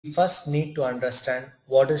first need to understand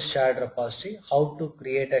what is shared repository, how to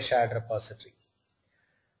create a shared repository.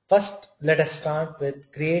 First, let us start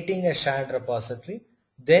with creating a shared repository.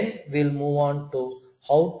 Then we'll move on to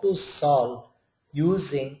how to solve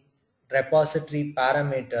using repository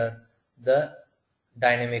parameter the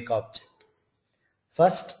dynamic object.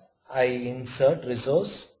 First, I insert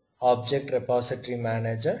resource object repository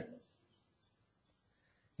manager.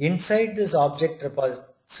 Inside this object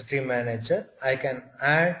repository manager, I can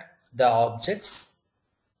add the objects,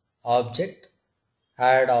 object,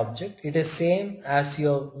 add object. It is same as you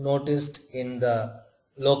have noticed in the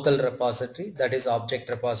local repository, that is object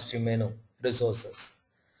repository menu, resources.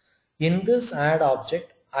 In this add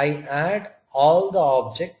object, I add all the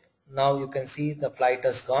object. Now you can see the flight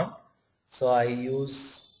has gone. So I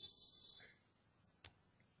use,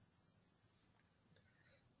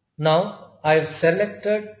 now I've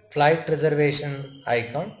selected flight reservation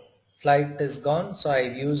icon. Flight is gone, so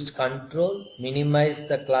I've used control, minimize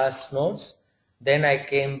the class nodes. Then I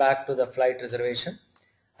came back to the flight reservation.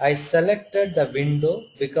 I selected the window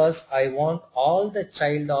because I want all the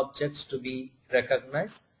child objects to be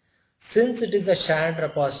recognized. Since it is a shared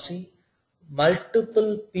repository,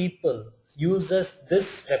 multiple people uses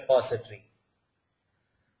this repository.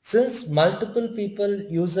 Since multiple people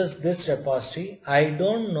uses this repository, I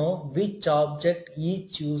don't know which object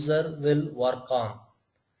each user will work on.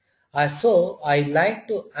 So I like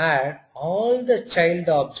to add all the child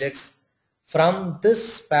objects from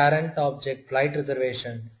this parent object flight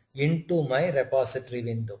reservation into my repository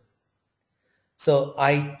window. So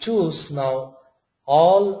I choose now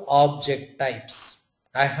all object types.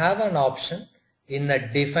 I have an option in the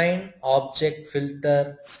define object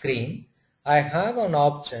filter screen. I have an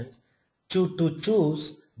option to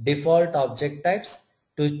choose default object types,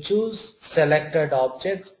 to choose selected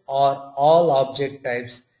objects or all object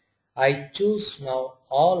types. I choose now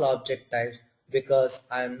all object types because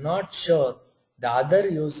I am not sure the other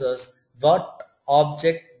users what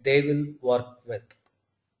object they will work with.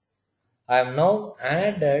 I have now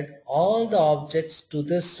added all the objects to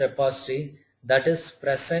this repository that is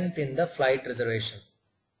present in the flight reservation.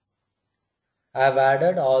 I have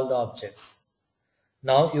added all the objects.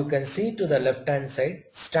 Now you can see to the left hand side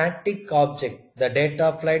static object, the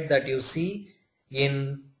data flight that you see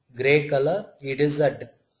in gray color, it is a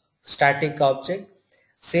static object.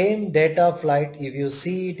 Same data flight, if you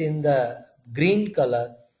see it in the green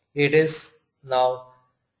color, it is now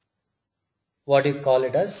what you call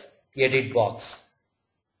it as edit box.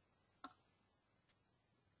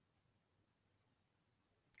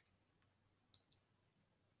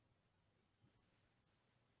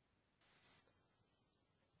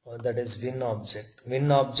 That is win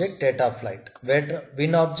object data flight.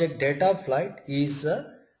 Win object data flight is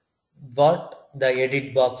what the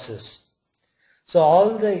edit box is. So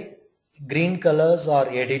all the green colors are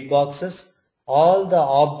edit boxes. All the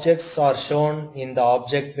objects are shown in the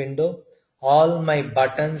object window. All my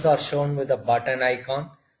buttons are shown with a button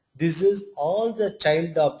icon. This is all the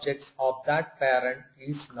child objects of that parent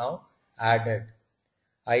is now added.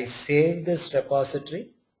 I save this repository.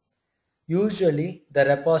 Usually the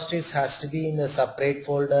repositories has to be in a separate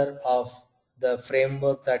folder of the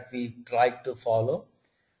framework that we like to follow.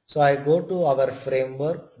 So I go to our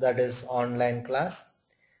framework, that is online class.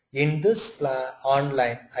 In this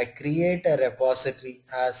online, I create a repository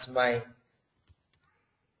as my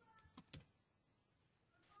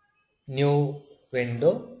new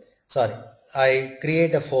window. I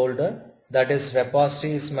create a folder, that is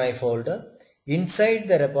repository is my folder. Inside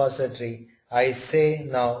the repository, I say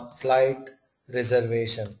now flight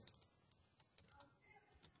reservation.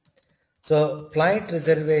 So flight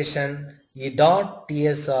reservation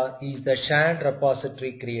 .tsr is the shared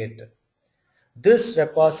repository created. This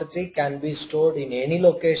repository can be stored in any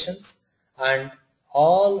locations and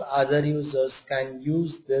all other users can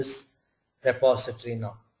use this repository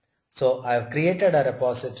now. So I have created a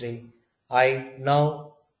repository. I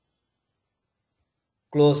now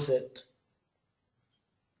close it,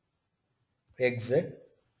 exit.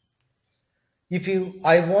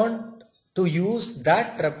 I want to use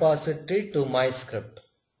that repository to my script,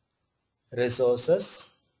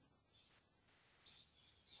 resources,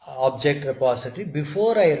 object repository.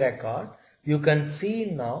 Before I record, you can see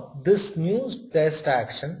now this new test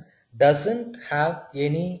action doesn't have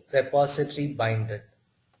any repository binded.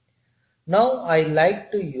 Now I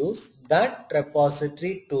like to use that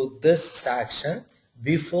repository to this action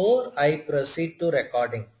before I proceed to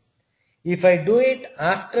recording. If I do it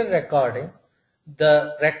after recording,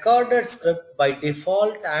 the recorded script by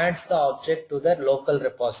default adds the object to the local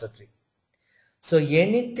repository. So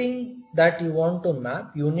anything that you want to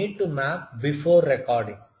map, you need to map before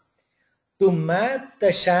recording. To map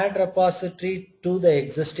the shared repository to the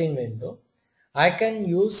existing window, I can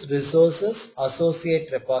use resources associate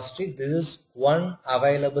repositories. This is one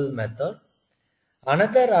available method.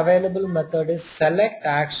 Another available method is select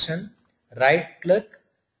action, right click,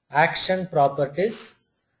 action properties.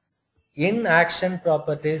 In action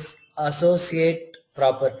properties, associate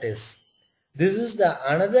properties. This is the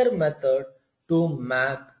another method to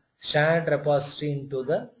map shared repository into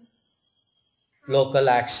the local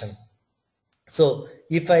action. So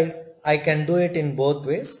if I can do it in both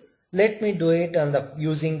ways, let me do it on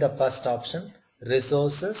using the first option,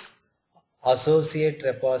 resources, associate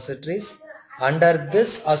repositories. Under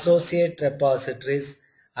this associate repositories,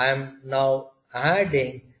 I am now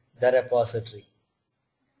adding the repository.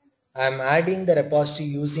 I am adding the repository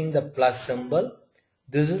using the plus symbol.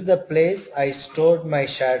 This is the place I stored my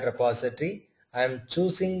shared repository. I am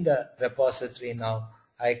choosing the repository now.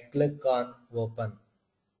 I click on open.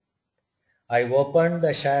 I opened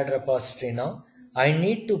the shared repository now. I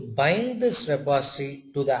need to bind this repository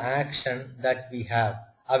to the action that we have,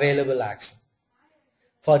 available action.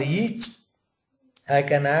 For each, I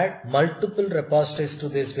can add multiple repositories to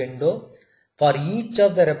this window. For each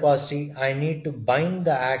of the repository, I need to bind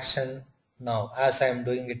the action now as I am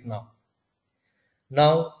doing it now.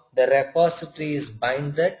 Now the repository is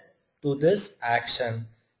binded to this action.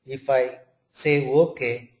 If I say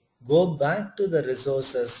OK, go back to the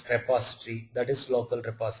resources repository, that is local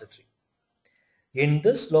repository. In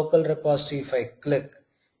this local repository, if I click,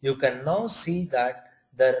 you can now see that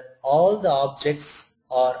all the objects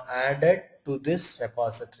are added to this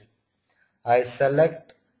repository. I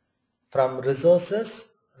select from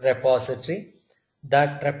resources repository.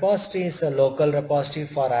 That repository is a local repository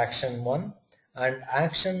for action 1, and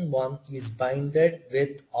action 1 is binded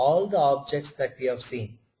with all the objects that we have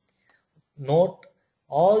seen. Note,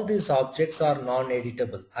 all these objects are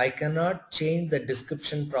non-editable. I cannot change the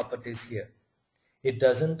description properties here. It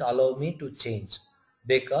doesn't allow me to change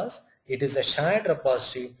because it is a shared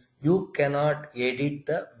repository. You cannot edit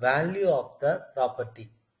the value of the property.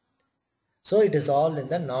 So it is all in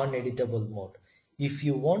the non-editable mode. If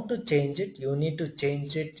you want to change it, you need to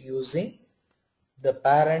change it using the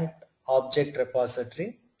parent object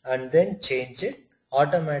repository and then change it.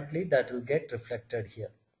 Automatically that will get reflected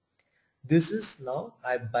here. This is now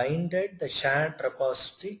I binded the shared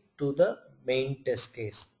repository to the main test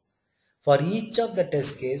case. For each of the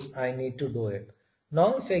test case, I need to do it.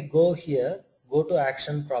 Now if I go here, go to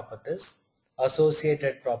action properties,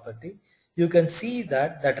 associated property, you can see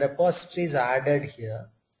that that repository is added here.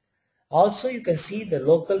 Also you can see the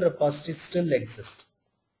local repository still exists.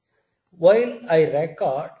 While I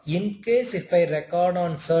record, in case if I record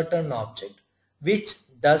on certain object which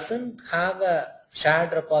doesn't have a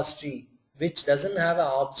shared repository, which doesn't have an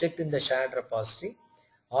object in the shared repository,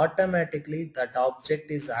 automatically that object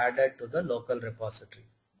is added to the local repository.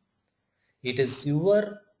 It is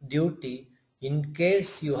your duty, in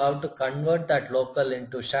case you have to convert that local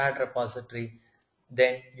into shared repository,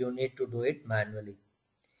 then you need to do it manually.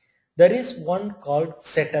 There is one called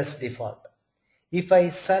set as default. If I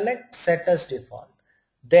select set as default,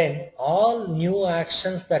 then all new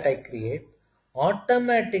actions that I create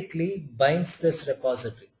automatically binds this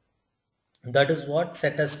repository. That is what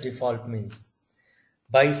set as default means.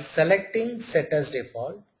 By selecting set as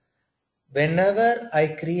default, whenever I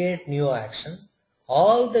create new action,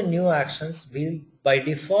 all the new actions will by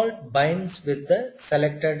default binds with the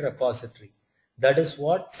selected repository. That is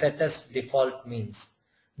what set as default means.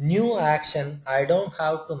 New action, I don't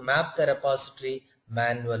have to map the repository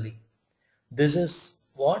manually. This is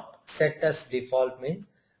what set as default means.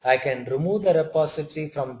 I can remove the repository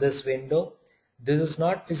from this window. This is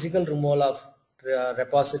not physical removal of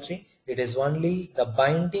repository. It is only the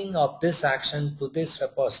binding of this action to this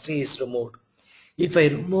repository is removed. If I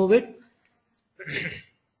remove it,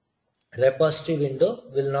 repository window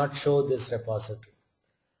will not show this repository.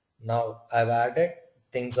 Now I've added,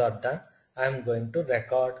 things are done. I'm going to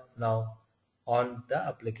record now on the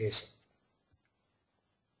application.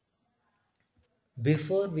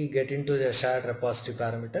 Before we get into the shared repository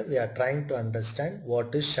parameter, we are trying to understand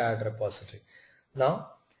what is shared repository. Now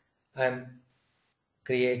I'm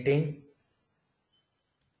creating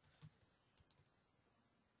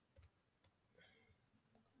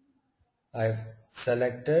I've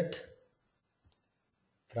selected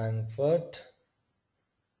Frankfurt,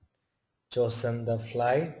 chosen the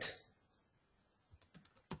flight,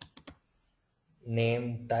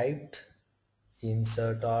 name typed,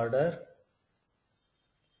 insert order,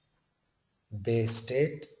 base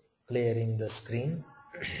state, clearing the screen.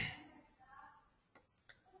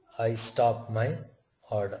 I stop my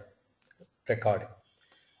order recording.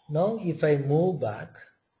 Now if I move back,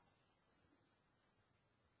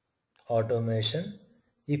 automation,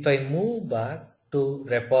 if I move back to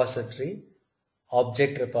repository,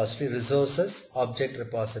 object repository, resources, object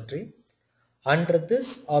repository, under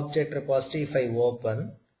this object repository if I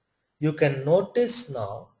open, you can notice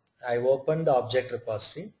now, I open the object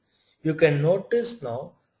repository, you can notice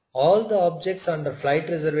now all the objects under flight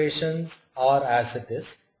reservations are as it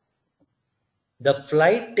is. The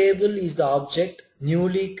flight table is the object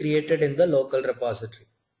newly created in the local repository.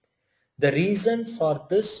 The reason for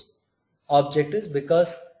this object is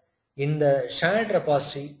because in the shared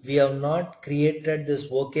repository we have not created this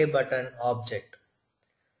OK button object.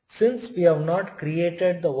 Since we have not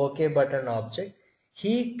created the OK button object,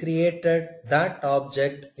 he created that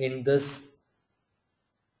object in this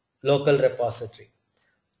local repository.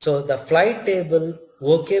 So the flight table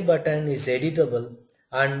OK button is editable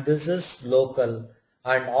and this is local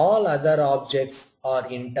and all other objects are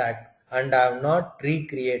intact and I have not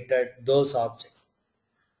recreated those objects.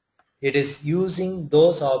 It is using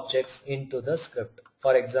those objects into the script.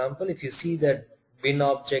 For example, if you see that bin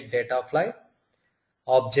object data flight,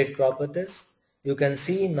 object properties, you can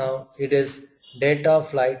see now it is data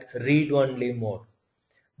flight read only mode.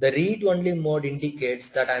 The read only mode indicates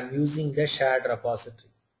that I am using the shared repository.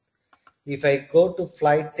 If I go to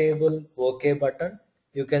flight table OK button,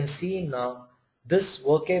 you can see now this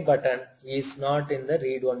OK button is not in the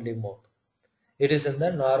read only mode. It is in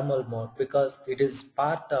the normal mode because it is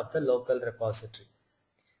part of the local repository.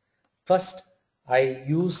 First, I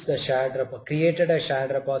used the created a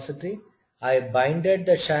shared repository. I binded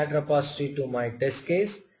the shared repository to my test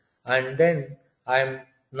case and then I am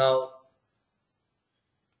now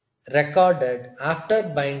recorded. After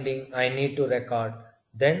binding, I need to record.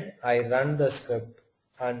 Then I run the script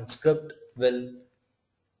and script will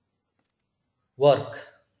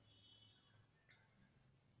work.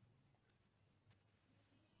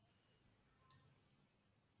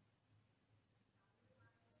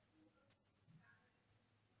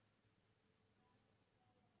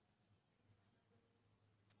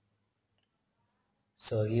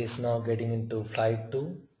 So he is now getting into flight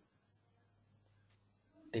 2,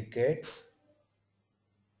 tickets.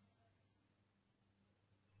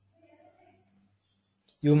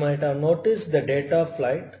 You might have noticed the data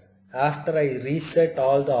flight. After I reset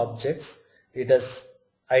all the objects, it is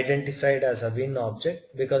identified as a win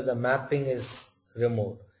object because the mapping is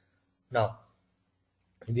removed. Now,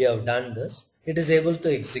 we have done this. It is able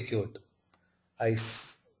to execute. I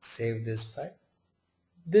save this file.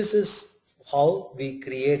 This is how we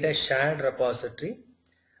create a shared repository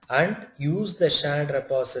and use the shared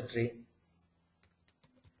repository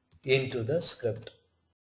into the script.